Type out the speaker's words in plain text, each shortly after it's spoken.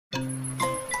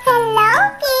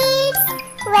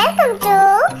welcome to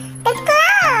the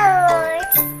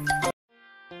clouds.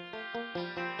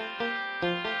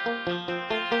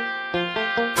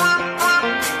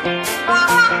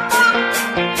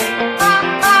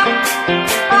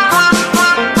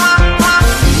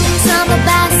 On the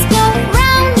bus go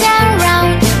round and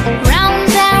round,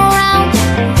 round and round,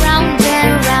 round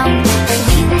and round.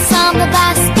 Wheels on the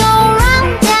bus go round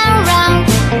and round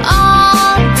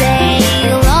all day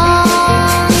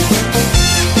long.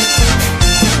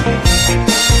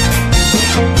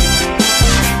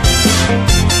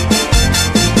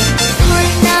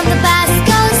 Horn on the bus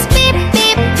goes beep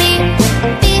beep beep,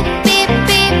 beep beep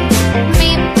beep,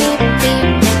 beep beep beep.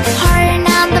 Horn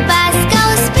on the bus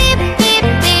goes beep beep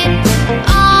beep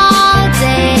all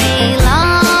day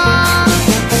long.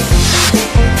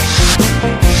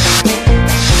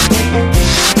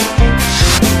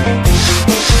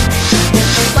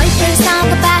 Wipers on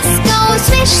the bus go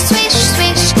swish swish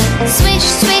swish, swish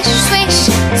swish swish,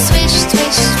 swish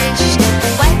swish swish.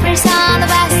 Wipers on the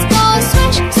bus go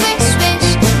swish swish swish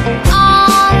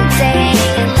all day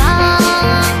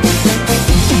long.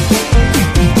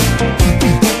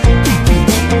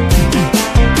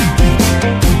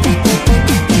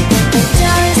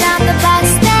 Doors on the bus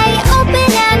they open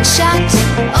and shut,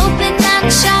 open and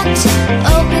shut,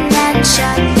 open and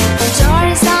shut.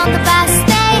 Doors on the bus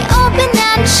they open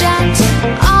and shut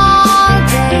all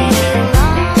day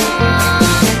long.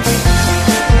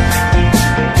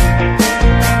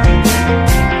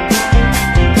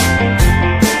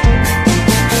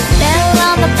 Bell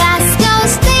on the bus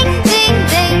goes ding ding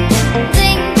ding,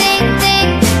 ding ding ding,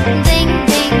 ding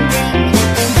ding ding.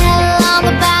 Bell on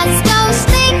the bus goes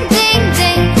ding ding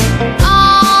ding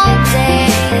all day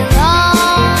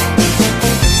long.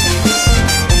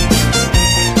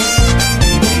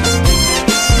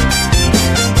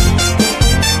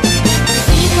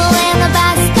 People in the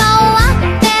bus go up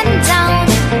and down,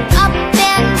 up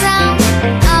and down,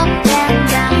 up and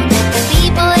down.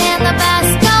 People in the bus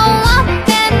go up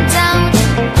and down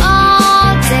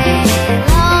all day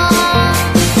long.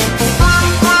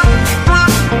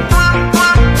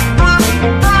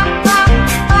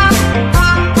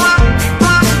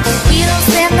 Wheels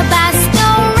in the bus go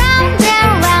round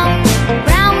and round,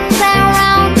 round and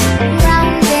round,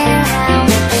 round and round.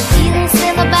 Wheels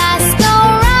in the bus go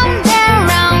round and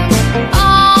round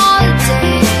all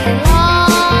day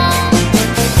long,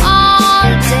 all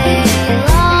day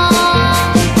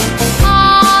long,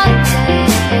 all day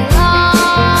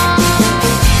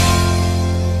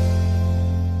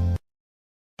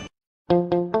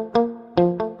long.